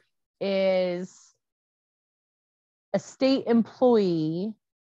defender is a state employee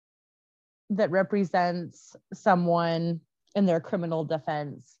that represents someone in their criminal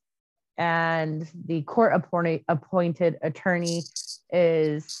defense, and the court appointed attorney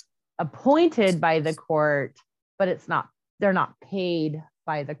is appointed by the court, but they're not paid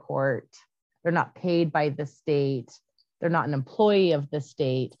by the court. They're not paid by the state. They're not an employee of the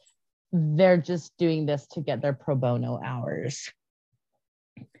state. They're just doing this to get their pro bono hours.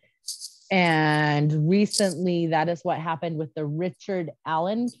 And recently, that is what happened with the Richard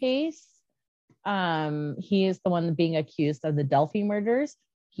Allen case. He is the one being accused of the Delphi murders.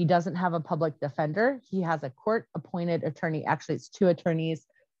 He doesn't have a public defender. He has a court-appointed attorney. Actually, it's two attorneys,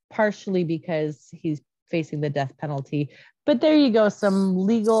 partially because he's facing the death penalty. But there you go, some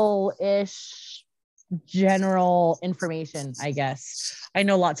legal-ish general information, I guess. I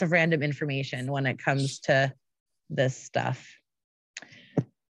know lots of random information when it comes to this stuff.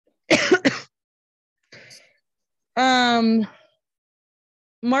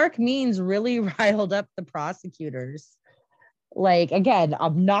 Mark Means really riled up the prosecutors. Like, again,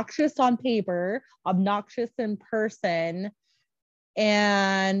 obnoxious on paper, obnoxious in person.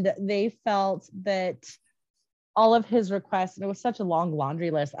 And they felt that all of his requests, and it was such a long laundry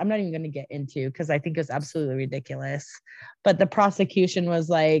list, I'm not even going to get into because I think it's absolutely ridiculous. But the prosecution was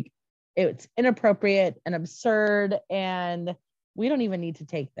like, it's inappropriate and absurd, and we don't even need to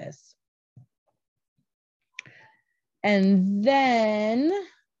take this. And then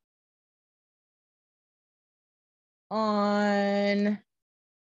on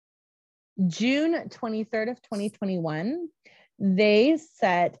June 23rd of 2021, they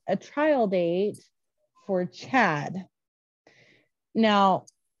set a trial date for Chad. Now,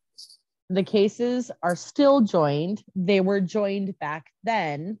 the cases are still joined. They were joined back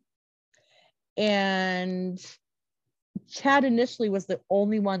then. And Chad initially was the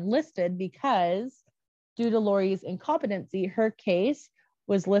only one listed because due to Lori's incompetency, her case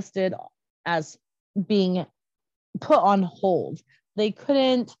was listed as being put on hold. They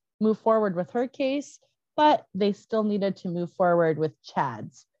couldn't move forward with her case, but they still needed to move forward with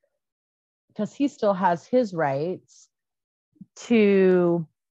Chad's because he still has his rights to,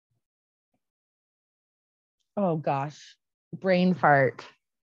 oh gosh, brain fart,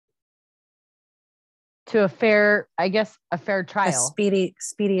 to a fair, I guess, a fair trial. A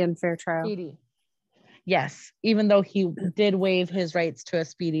speedy and fair trial. Speedy. Yes, even though he did waive his rights to a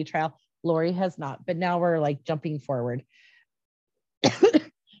speedy trial, Lori has not. But now we're like jumping forward.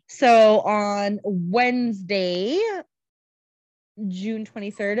 So on Wednesday, June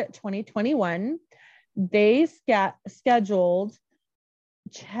 23rd, 2021, they scheduled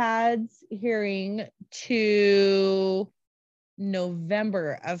Chad's hearing to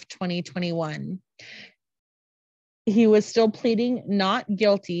November of 2021. He was still pleading not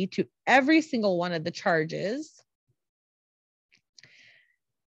guilty to every single one of the charges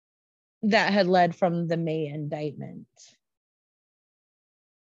that had led from the May indictment.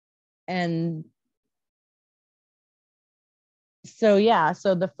 And so, yeah,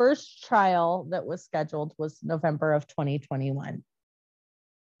 so the first trial that was scheduled was November of 2021.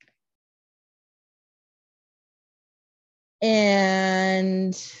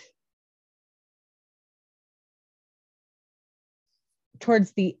 And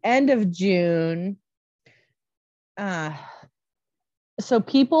towards the end of June, so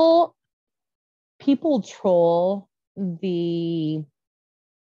people troll the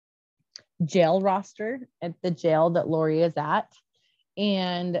jail roster at the jail that Lori is at.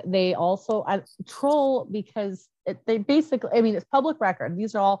 And they also troll because they basically, I mean, it's public record.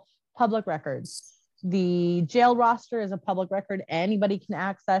 These are all public records. The jail roster is a public record. Anybody can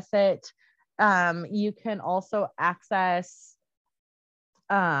access it. You can also access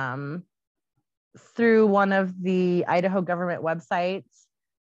through one of the Idaho government websites,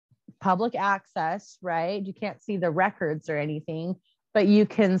 public access, right? You can't see the records or anything, but you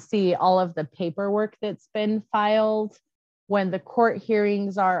can see all of the paperwork that's been filed, when the court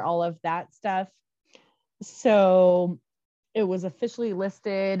hearings are, all of that stuff. So it was officially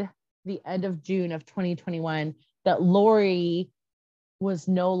listed the end of June of 2021 that Lori was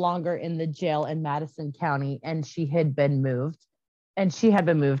no longer in the jail in Madison County, and she had been moved. And she had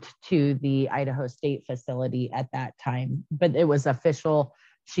been moved to the Idaho State facility at that time, but it was official.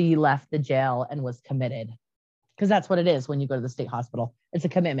 She left the jail and was committed, because that's what it is when you go to the state hospital. It's a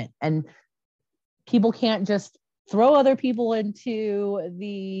commitment, and people can't just throw other people into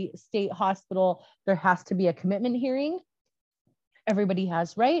the state hospital. There has to be a commitment hearing. Everybody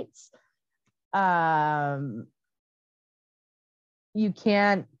has rights. You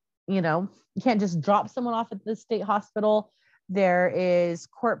can't just drop someone off at the state hospital. There is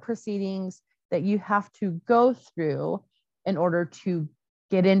court proceedings that you have to go through in order to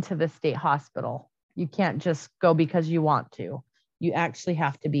get into the state hospital. You can't just go because you want to. You actually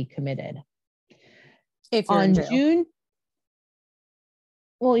have to be committed. If you're in jail. June,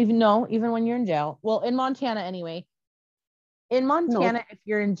 well, even when you're in jail. Well, in Montana anyway. In Montana, if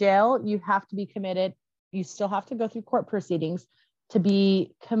you're in jail, you have to be committed. You still have to go through court proceedings to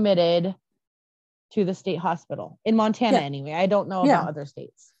be committed to the state hospital. In Montana anyway. I don't know about other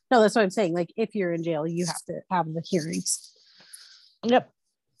states. No, that's what I'm saying. Like, if you're in jail, you have to have the hearings. Yep.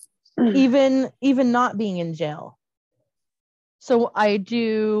 even not being in jail. So I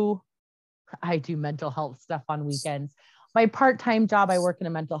do mental health stuff on weekends. My part-time job, I work in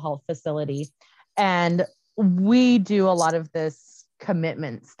a mental health facility, and we do a lot of this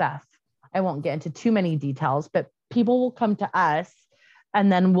commitment stuff. I won't get into too many details, but people will come to us, and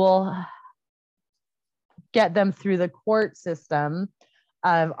then we'll get them through the court system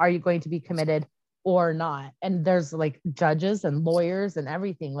of, are you going to be committed or not? And there's like judges and lawyers and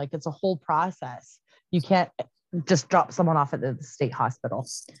everything. Like, it's a whole process. You can't just drop someone off at the state hospital.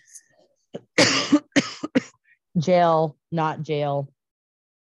 Jail, not jail.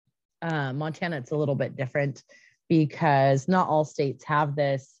 Montana, it's a little bit different because not all states have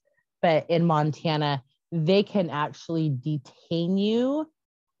this, but in Montana, they can actually detain you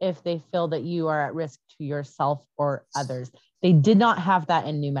if they feel that you are at risk to yourself or others. They did not have that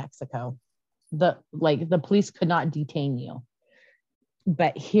in New Mexico. The police could not detain you.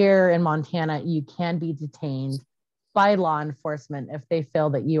 But here in Montana, you can be detained by law enforcement if they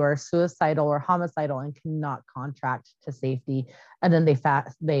feel that you are suicidal or homicidal and cannot contract to safety. And then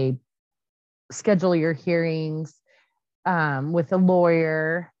they schedule your hearings with a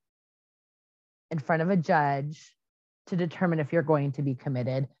lawyer in front of a judge to determine if you're going to be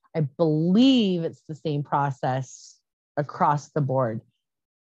committed. I believe it's the same process across the board.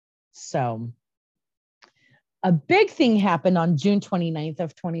 So A big thing happened on June 29th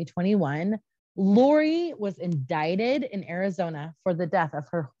of 2021. Lori was indicted in Arizona for the death of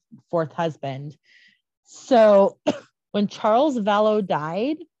her fourth husband. So when Charles Vallow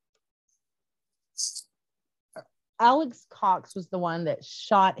died, Alex Cox was the one that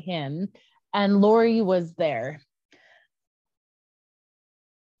shot him, and Lori was there.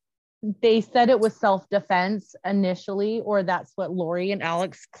 They said it was self-defense initially, or that's what Lori and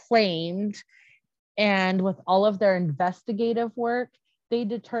Alex claimed. And with all of their investigative work, they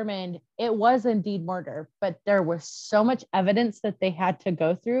determined it was indeed murder, but there was so much evidence that they had to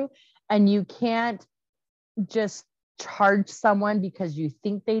go through, and you can't just charge someone because you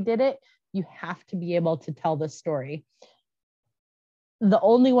think they did it. You have to be able to tell the story. The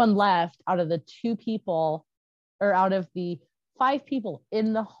only one left out of the 2 people, or out of the 5 people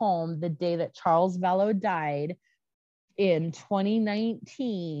in the home the day that Charles Vallow died in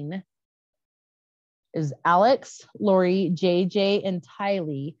 2019, is Alex, Lori, JJ, and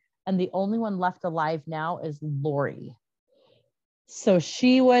Tylee. And the only one left alive now is Lori. So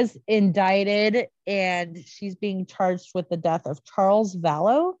she was indicted, and she's being charged with the death of Charles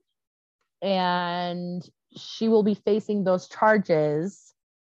Vallow. And she will be facing those charges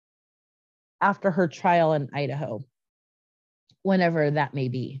after her trial in Idaho, whenever that may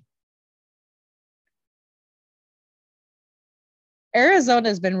be. Arizona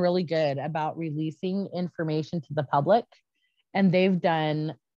has been really good about releasing information to the public, and they've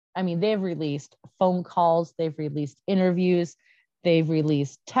released phone calls, they've released interviews, they've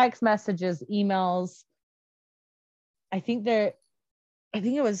released text messages, emails. I know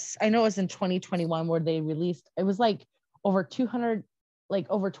it was in 2021 where they released, it was like over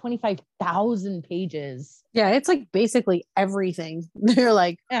 25,000 pages. Yeah, it's like basically everything. They're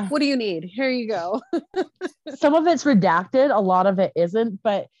like, yeah. What do you need? Here you go. Some of it's redacted, a lot of it isn't,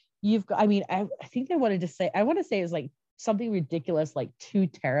 but I think I want to say it's like something ridiculous, like 2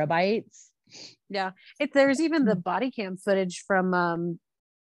 terabytes. Yeah, there's even the body cam footage from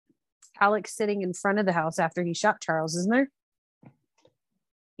Alex sitting in front of the house after he shot Charles, isn't there?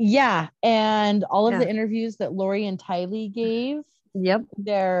 Yeah, and all of the interviews that Lori and Tylee gave. Yep.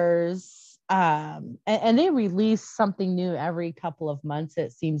 There's and they release something new every couple of months,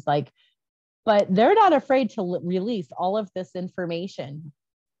 it seems like, but they're not afraid to release all of this information.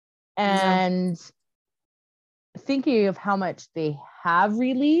 And thinking of how much they have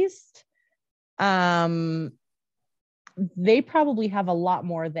released, they probably have a lot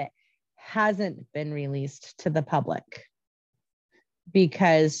more that hasn't been released to the public,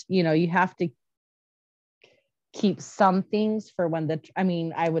 because you have to keep some things for when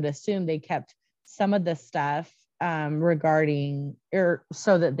I would assume they kept some of the stuff regarding, or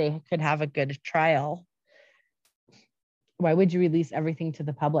so that they could have a good trial. Why would you release everything to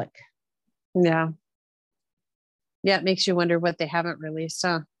the public? Yeah, it makes you wonder what they haven't released,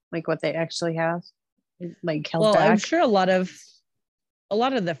 huh? Like what they actually have, like held back. I'm sure a lot of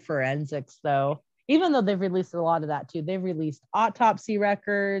the forensics, though, even though they've released a lot of that too, they've released autopsy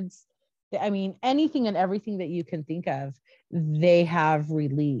records. Anything and everything that you can think of, they have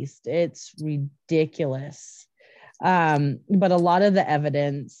released. It's ridiculous. But a lot of the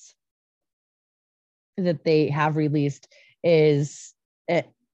evidence that they have released is,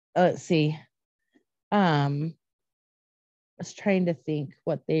 let's see. I was trying to think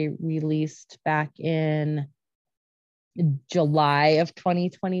what they released back in July of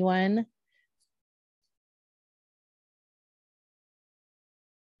 2021.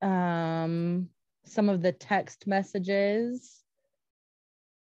 Some of the text messages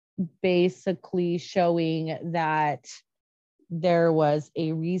basically showing that there was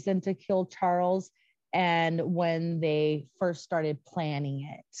a reason to kill Charles, and when they first started planning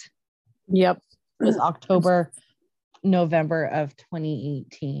it. Yep. It was October, November of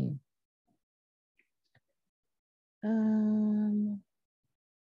 2018.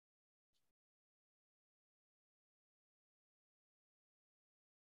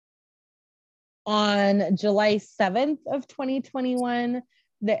 On July 7th of 2021,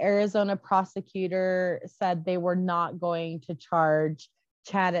 the Arizona prosecutor said they were not going to charge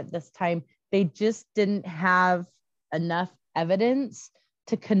Chad at this time. They just didn't have enough evidence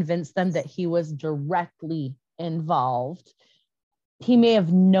to convince them that he was directly involved. He may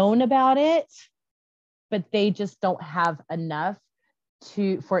have known about it, but they just don't have enough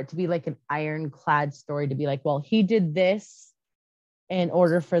for it to be like an ironclad story, to be like, well, he did this in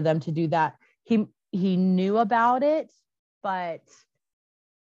order for them to do that. He knew about it, but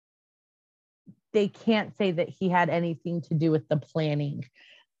they can't say that he had anything to do with the planning.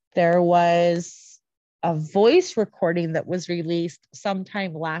 There was a voice recording that was released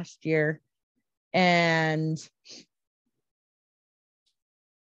sometime last year And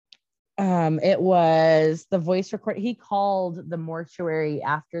it was the voice record. He called the mortuary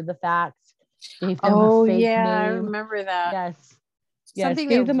after the fact, gave them a fake name. I remember that. Yes. Something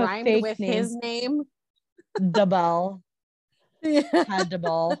gave that them rhymed a fake with name. his name. Daybell. Yeah.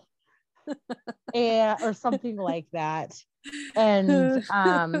 Daybell. Or something like that. And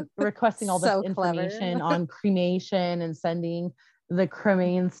requesting all this information on cremation and sending the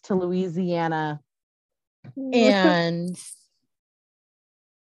cremains to Louisiana. And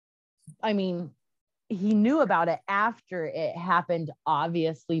I mean, he knew about it after it happened,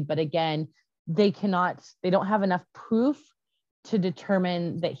 obviously, but again, they don't have enough proof to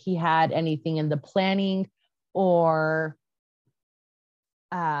determine that he had anything in the planning or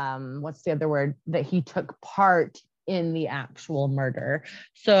what's the other word, that he took part in the actual murder.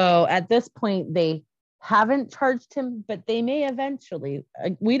 So at this point, they haven't charged him, but they may eventually.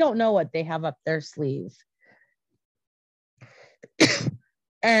 We don't know what they have up their sleeve.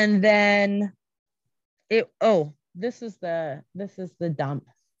 And then this is the dump.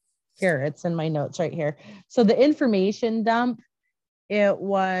 Here, it's in my notes right here. So the information dump, it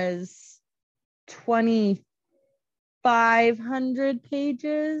was 2,500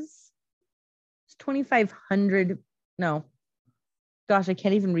 pages. It's 2,500. No, gosh, I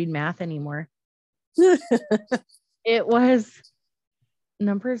can't even read math anymore. It was,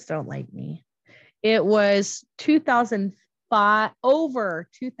 numbers don't like me. It was over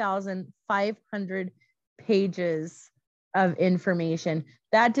 2,500 pages of information.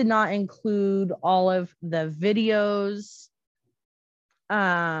 That did not include all of the videos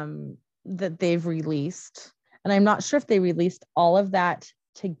that they've released. And I'm not sure if they released all of that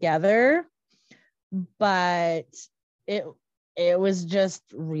together, but it was just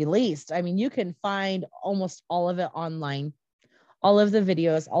released. I mean, you can find almost all of it online. All of the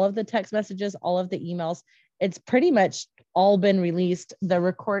videos, all of the text messages, all of the emails. It's pretty much all been released.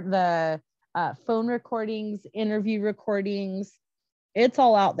 The phone recordings, interview recordings, it's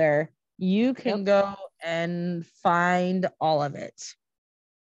all out there. You can go and find all of it.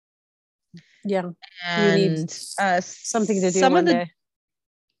 Yeah. And you need something to do one day.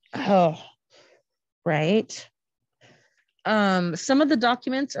 Oh, right. Some of the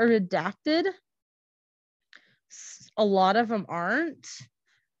documents are redacted. A lot of them aren't.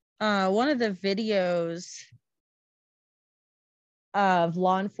 One of the videos of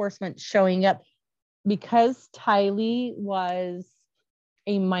law enforcement showing up, because Tylee was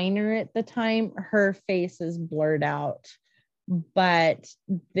a minor at the time, her face is blurred out. But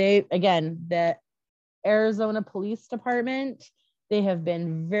the Arizona Police Department, they have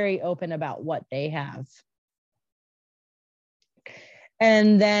been very open about what they have.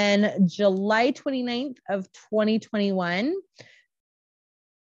 And then July 29th of 2021,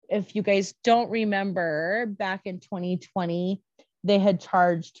 if you guys don't remember, back in 2020, they had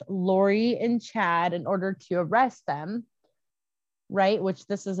charged Lori and Chad in order to arrest them, right? Which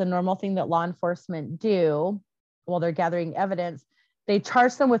this is a normal thing that law enforcement do while they're gathering evidence. They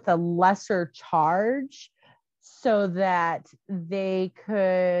charged them with a lesser charge so that they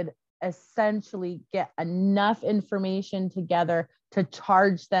could essentially get enough information together to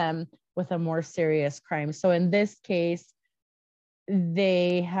charge them with a more serious crime. So in this case,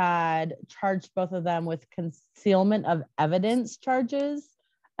 they had charged both of them with concealment of evidence charges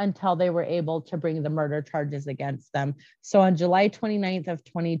until they were able to bring the murder charges against them. So on July 29th of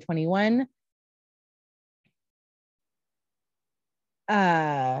 2021,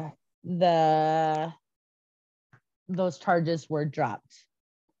 those charges were dropped.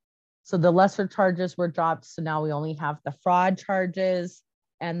 So the lesser charges were dropped. So now we only have the fraud charges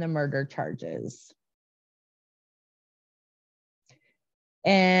and the murder charges.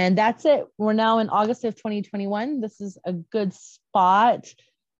 And that's it. We're now in August of 2021. This is a good spot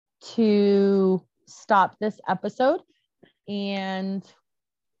to stop this episode. And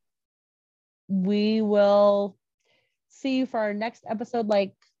we will see you for our next episode.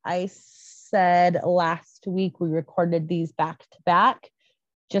 Like I said last week, we recorded these back to back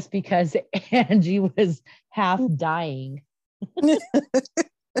just because Angie was half dying.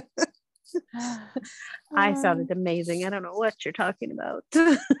 I sounded amazing. I don't know what you're talking about.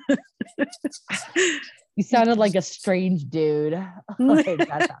 You sounded like a strange dude. Like,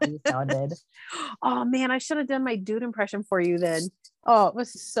 that's how you sounded. Oh man, I should have done my dude impression for you then. Oh, it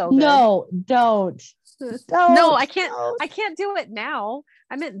was so good. No, don't. No, I can't. I can't do it now.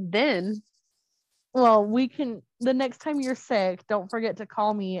 I meant then. Well, we can. The next time you're sick, don't forget to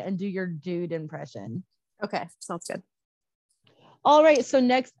call me and do your dude impression. Okay, sounds good. All right. So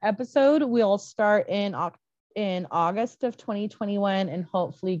next episode, we'll start in in August of 2021 and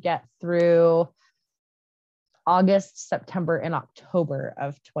hopefully get through August, September, and October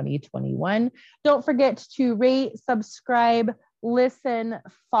of 2021. Don't forget to rate, subscribe, listen,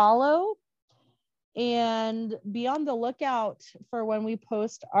 follow, and be on the lookout for when we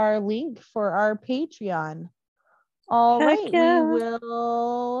post our link for our Patreon. All Heck right, yeah. we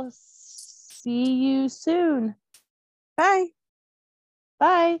will see you soon. Bye.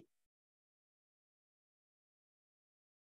 Bye.